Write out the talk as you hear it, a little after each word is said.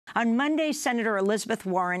On Monday, Senator Elizabeth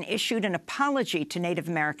Warren issued an apology to Native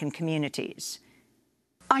American communities.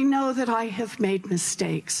 I know that I have made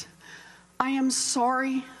mistakes. I am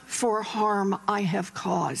sorry for harm I have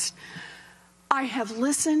caused. I have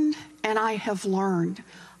listened and I have learned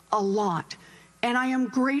a lot, and I am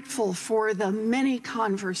grateful for the many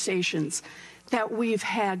conversations that we've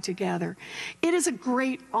had together. It is a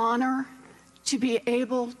great honor to be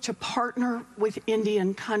able to partner with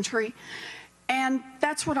Indian country, and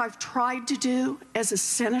that's what I've tried to do as a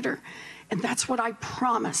senator, and that's what I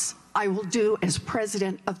promise I will do as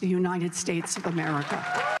President of the United States of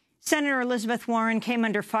America. Senator Elizabeth Warren came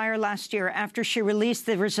under fire last year after she released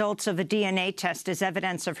the results of a DNA test as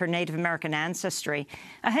evidence of her Native American ancestry.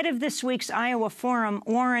 Ahead of this week's Iowa Forum,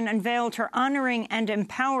 Warren unveiled her Honoring and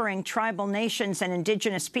Empowering Tribal Nations and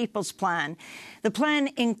Indigenous Peoples plan. The plan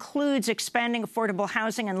includes expanding affordable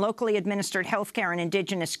housing and locally administered health care in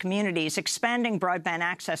Indigenous communities, expanding broadband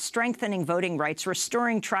access, strengthening voting rights,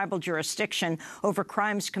 restoring tribal jurisdiction over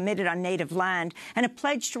crimes committed on Native land, and a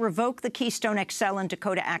pledge to revoke the Keystone XL and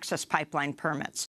Dakota Access pipeline permits.